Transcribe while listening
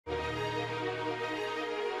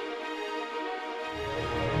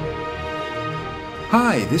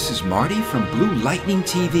Hi, this is Marty from Blue Lightning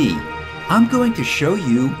TV. I'm going to show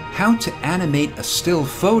you how to animate a still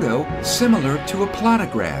photo similar to a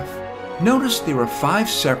Plotagraph. Notice there are 5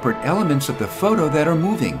 separate elements of the photo that are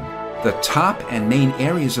moving: the top and main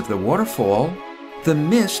areas of the waterfall, the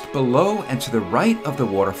mist below and to the right of the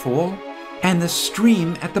waterfall, and the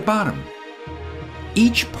stream at the bottom.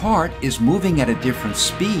 Each part is moving at a different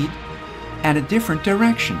speed and a different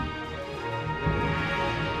direction.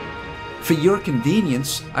 For your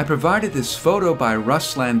convenience, I provided this photo by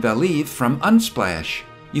Ruslan Valeev from Unsplash.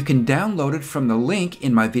 You can download it from the link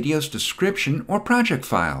in my video's description or project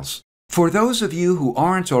files. For those of you who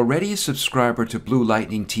aren't already a subscriber to Blue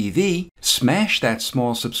Lightning TV, smash that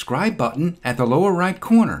small subscribe button at the lower right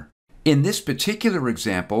corner. In this particular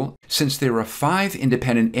example, since there are 5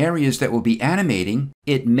 independent areas that will be animating,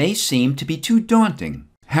 it may seem to be too daunting.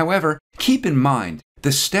 However, keep in mind,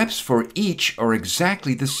 the steps for each are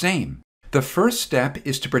exactly the same. The first step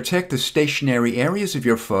is to protect the stationary areas of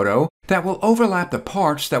your photo that will overlap the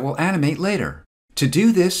parts that will animate later. To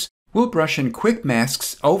do this, we'll brush in quick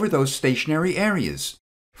masks over those stationary areas.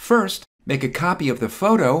 First, make a copy of the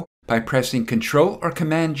photo by pressing Ctrl or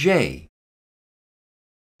Command J.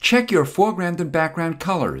 Check your foreground and background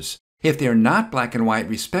colors. If they're not black and white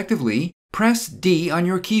respectively, press D on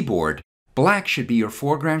your keyboard. Black should be your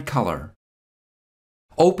foreground color.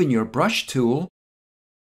 Open your brush tool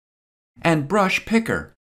and brush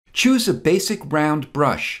picker. Choose a basic round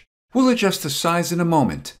brush. We'll adjust the size in a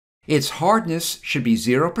moment. Its hardness should be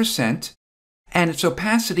 0% and its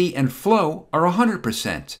opacity and flow are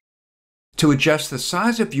 100%. To adjust the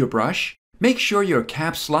size of your brush, make sure your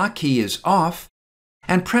caps lock key is off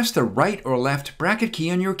and press the right or left bracket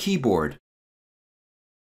key on your keyboard.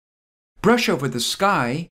 Brush over the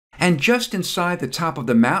sky and just inside the top of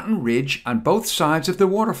the mountain ridge on both sides of the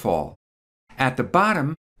waterfall. At the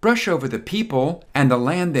bottom, brush over the people and the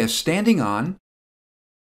land they're standing on,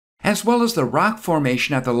 as well as the rock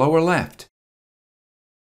formation at the lower left.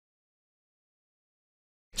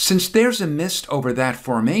 Since there's a mist over that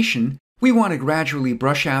formation, we want to gradually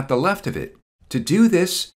brush out the left of it. To do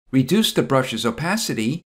this, reduce the brush's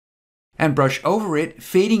opacity and brush over it,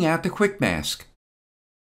 fading out the quick mask.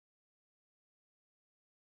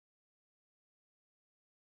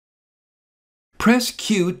 Press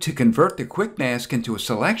Q to convert the quick mask into a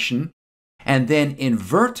selection, and then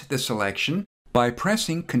invert the selection by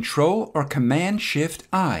pressing Ctrl or Command Shift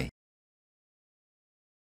I.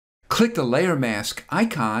 Click the layer mask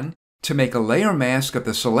icon to make a layer mask of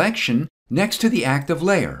the selection next to the active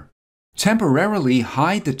layer. Temporarily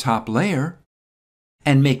hide the top layer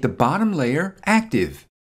and make the bottom layer active.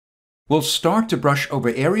 We'll start to brush over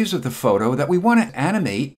areas of the photo that we want to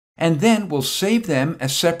animate, and then we'll save them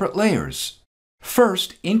as separate layers.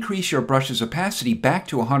 First, increase your brush's opacity back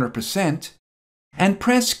to 100% and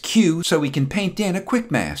press Q so we can paint in a quick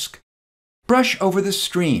mask. Brush over the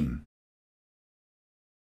stream.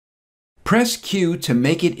 Press Q to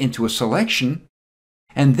make it into a selection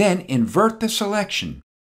and then invert the selection.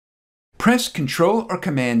 Press Ctrl or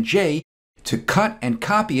Command J to cut and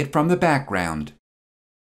copy it from the background.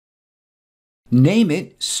 Name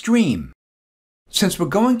it Stream. Since we're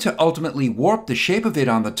going to ultimately warp the shape of it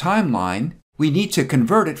on the timeline, we need to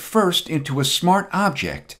convert it first into a smart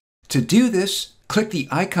object. To do this, click the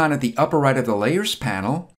icon at the upper right of the Layers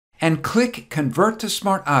panel and click Convert to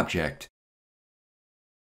Smart Object.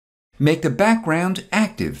 Make the background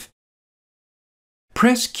active.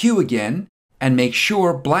 Press Q again and make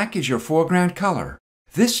sure black is your foreground color.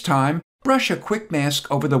 This time, brush a quick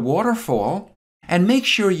mask over the waterfall and make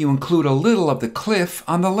sure you include a little of the cliff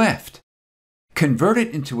on the left. Convert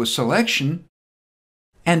it into a selection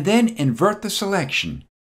and then invert the selection.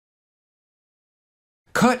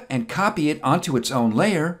 Cut and copy it onto its own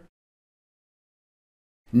layer,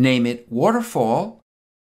 name it Waterfall,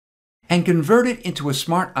 and convert it into a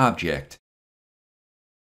smart object.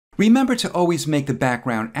 Remember to always make the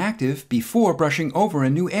background active before brushing over a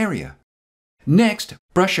new area. Next,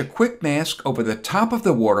 brush a quick mask over the top of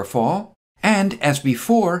the waterfall and, as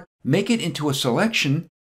before, make it into a selection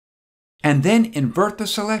and then invert the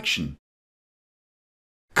selection.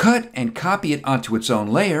 Cut and copy it onto its own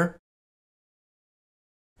layer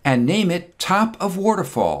and name it Top of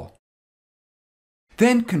Waterfall.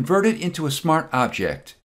 Then convert it into a smart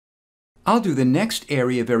object. I'll do the next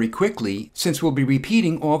area very quickly since we'll be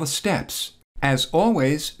repeating all the steps. As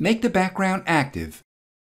always, make the background active.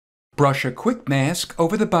 Brush a quick mask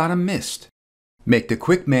over the bottom mist. Make the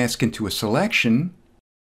quick mask into a selection,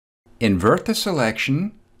 invert the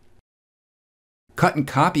selection, cut and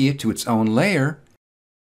copy it to its own layer,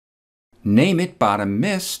 name it Bottom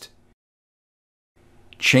Mist,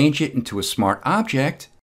 change it into a smart object,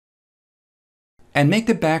 and make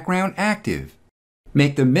the background active.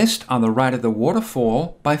 Make the mist on the right of the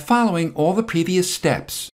waterfall by following all the previous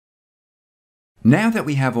steps. Now that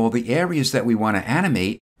we have all the areas that we want to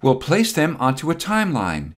animate, we'll place them onto a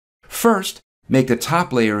timeline. First, make the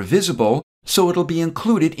top layer visible so it'll be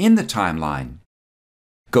included in the timeline.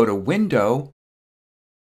 Go to Window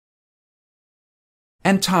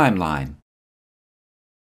and Timeline.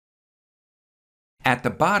 At the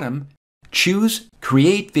bottom, choose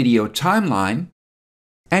Create Video Timeline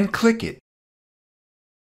and click it.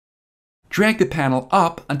 Drag the panel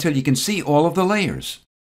up until you can see all of the layers.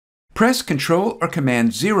 Press Ctrl or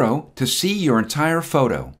Command 0 to see your entire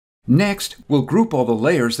photo. Next, we'll group all the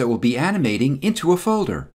layers that we'll be animating into a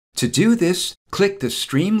folder. To do this, click the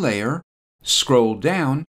Stream layer, scroll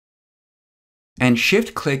down, and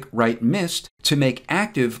Shift-click Right Mist to make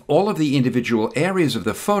active all of the individual areas of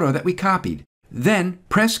the photo that we copied. Then,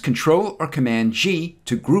 press Ctrl or Command G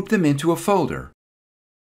to group them into a folder.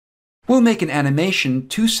 We'll make an animation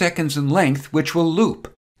 2 seconds in length which will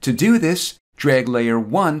loop. To do this, drag layer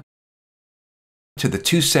 1 to the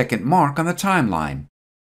 2-second mark on the timeline.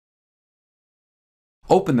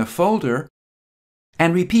 Open the folder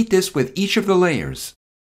and repeat this with each of the layers.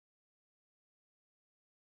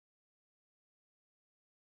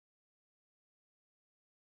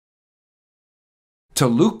 To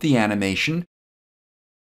loop the animation,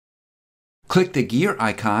 click the gear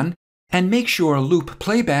icon and make sure Loop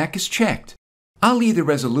Playback is checked. I'll leave the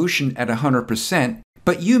resolution at 100%,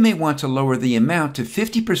 but you may want to lower the amount to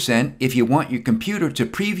 50% if you want your computer to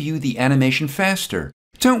preview the animation faster.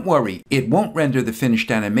 Don't worry, it won't render the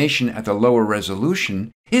finished animation at the lower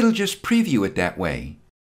resolution, it'll just preview it that way.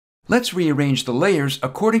 Let's rearrange the layers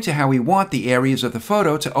according to how we want the areas of the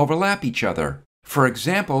photo to overlap each other. For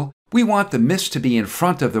example, we want the mist to be in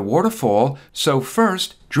front of the waterfall, so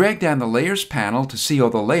first, drag down the Layers panel to see all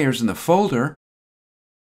the layers in the folder,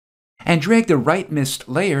 and drag the right mist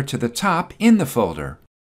layer to the top in the folder.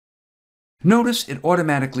 Notice it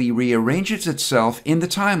automatically rearranges itself in the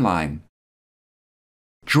timeline.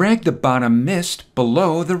 Drag the bottom mist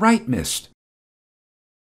below the right mist.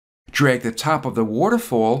 Drag the top of the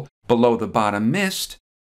waterfall below the bottom mist,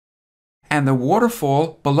 and the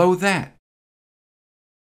waterfall below that.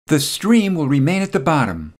 The stream will remain at the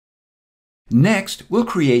bottom. Next, we'll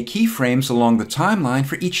create keyframes along the timeline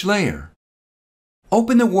for each layer.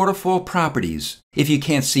 Open the waterfall properties. If you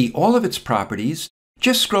can't see all of its properties,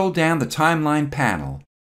 just scroll down the timeline panel.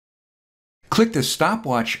 Click the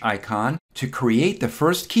stopwatch icon to create the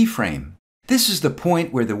first keyframe. This is the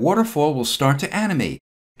point where the waterfall will start to animate.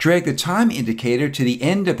 Drag the time indicator to the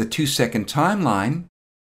end of the 2-second timeline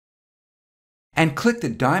and click the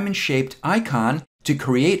diamond-shaped icon to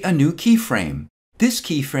create a new keyframe. This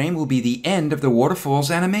keyframe will be the end of the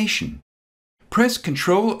waterfall's animation. Press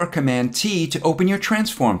Ctrl or Command T to open your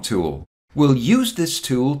transform tool. We'll use this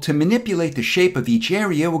tool to manipulate the shape of each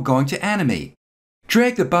area we're going to animate.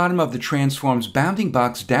 Drag the bottom of the transform's bounding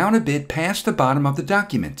box down a bit past the bottom of the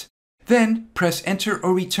document. Then press Enter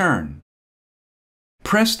or Return.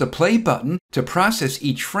 Press the play button to process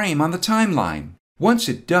each frame on the timeline. Once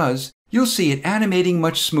it does, you'll see it animating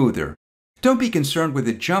much smoother. Don't be concerned with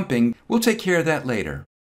it jumping, we'll take care of that later.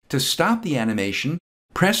 To stop the animation,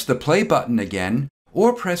 press the play button again,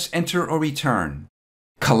 or press Enter or Return.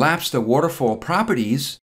 Collapse the waterfall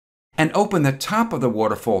properties, and open the top of the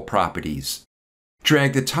waterfall properties.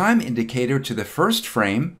 Drag the time indicator to the first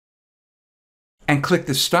frame, and click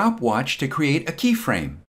the stopwatch to create a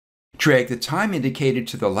keyframe. Drag the time indicator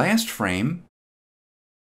to the last frame,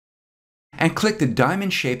 and click the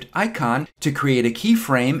diamond-shaped icon to create a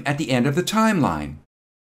keyframe at the end of the timeline.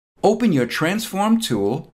 Open your Transform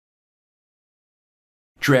tool,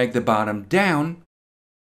 drag the bottom down,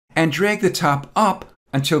 and drag the top up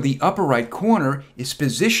until the upper right corner is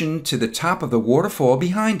positioned to the top of the waterfall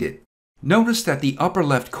behind it. Notice that the upper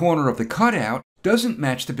left corner of the cutout doesn't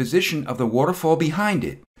match the position of the waterfall behind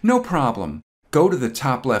it. No problem. Go to the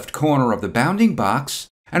top left corner of the bounding box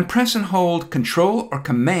and press and hold Ctrl or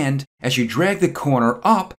Command as you drag the corner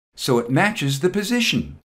up so it matches the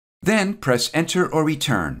position. Then press Enter or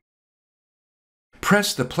Return.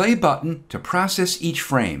 Press the play button to process each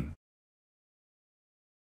frame.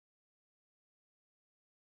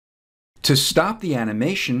 To stop the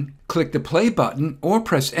animation, click the play button or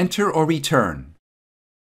press Enter or Return.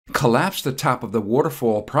 Collapse the top of the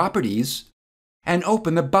waterfall properties and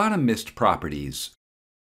open the bottom mist properties.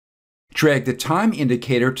 Drag the time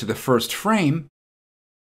indicator to the first frame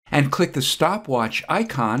and click the stopwatch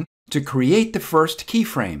icon to create the first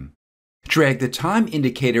keyframe. Drag the time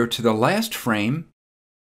indicator to the last frame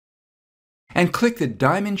and click the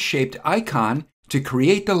diamond-shaped icon to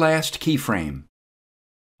create the last keyframe.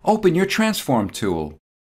 Open your Transform tool.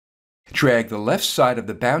 Drag the left side of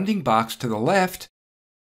the bounding box to the left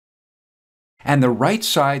and the right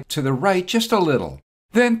side to the right just a little.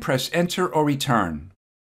 Then press Enter or Return.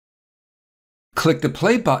 Click the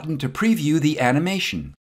play button to preview the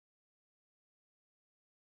animation.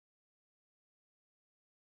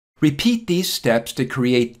 Repeat these steps to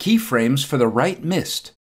create keyframes for the right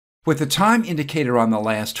mist. With the time indicator on the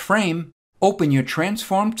last frame, open your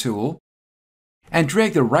Transform tool and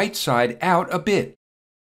drag the right side out a bit.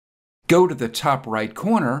 Go to the top right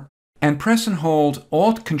corner and press and hold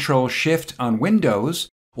Alt-Control-Shift on Windows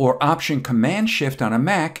or Option-Command-Shift on a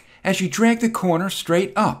Mac as you drag the corner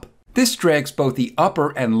straight up. This drags both the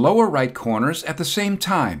upper and lower right corners at the same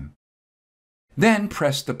time. Then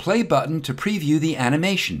press the play button to preview the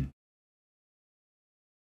animation.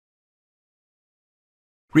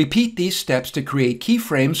 Repeat these steps to create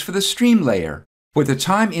keyframes for the stream layer. With the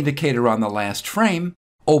time indicator on the last frame,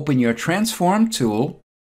 open your Transform tool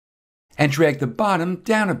and drag the bottom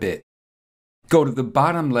down a bit. Go to the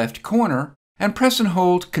bottom left corner and press and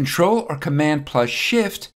hold Ctrl or Command plus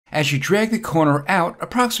Shift as you drag the corner out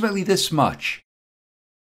approximately this much.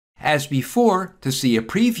 As before, to see a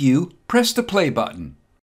preview, press the play button.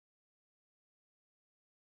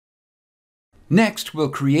 Next, we'll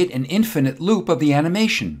create an infinite loop of the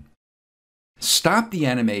animation. Stop the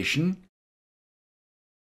animation,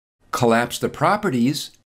 collapse the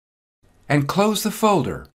properties, and close the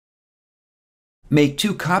folder. Make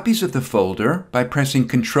 2 copies of the folder by pressing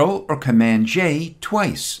Ctrl or Command J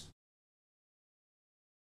twice.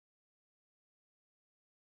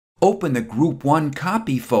 Open the Group 1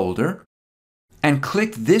 copy folder and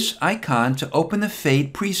click this icon to open the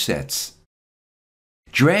fade presets.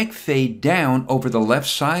 Drag fade down over the left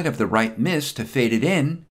side of the right mist to fade it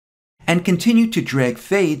in, and continue to drag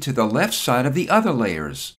fade to the left side of the other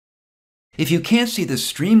layers. If you can't see the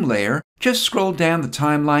stream layer, just scroll down the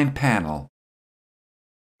timeline panel.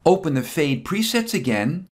 Open the fade presets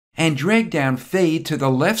again and drag down fade to the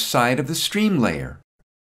left side of the stream layer.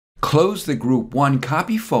 Close the Group 1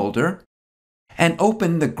 copy folder and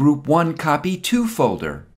open the Group 1 copy 2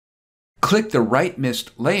 folder. Click the right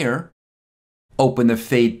mist layer, open the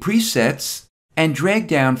fade presets, and drag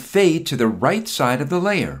down fade to the right side of the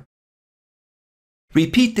layer.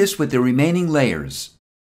 Repeat this with the remaining layers.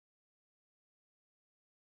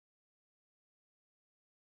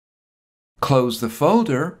 Close the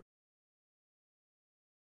folder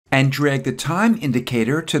and drag the time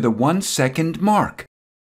indicator to the 1 second mark.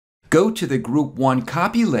 Go to the Group 1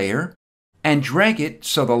 copy layer and drag it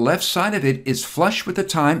so the left side of it is flush with the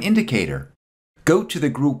time indicator. Go to the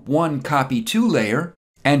Group 1 copy 2 layer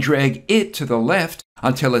and drag it to the left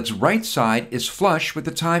until its right side is flush with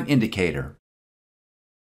the time indicator.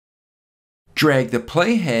 Drag the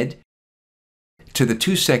playhead to the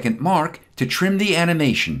 2 second mark to trim the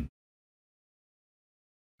animation.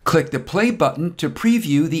 Click the play button to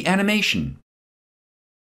preview the animation.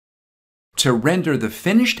 To render the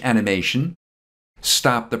finished animation,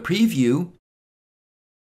 stop the preview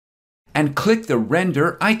and click the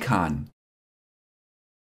render icon.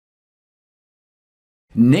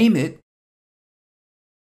 Name it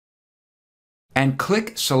and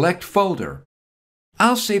click Select Folder.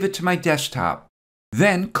 I'll save it to my desktop.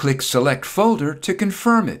 Then click Select Folder to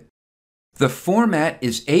confirm it. The format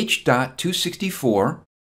is H.264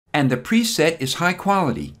 and the preset is high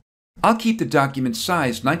quality. I'll keep the document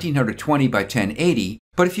size 1920 by 1080,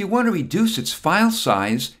 but if you want to reduce its file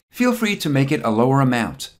size, feel free to make it a lower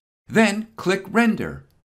amount. Then click Render.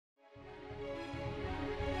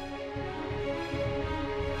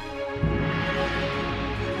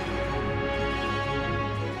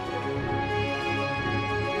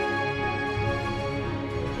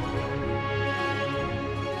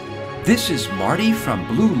 This is Marty from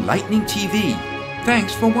Blue Lightning TV.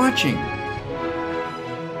 Thanks for watching.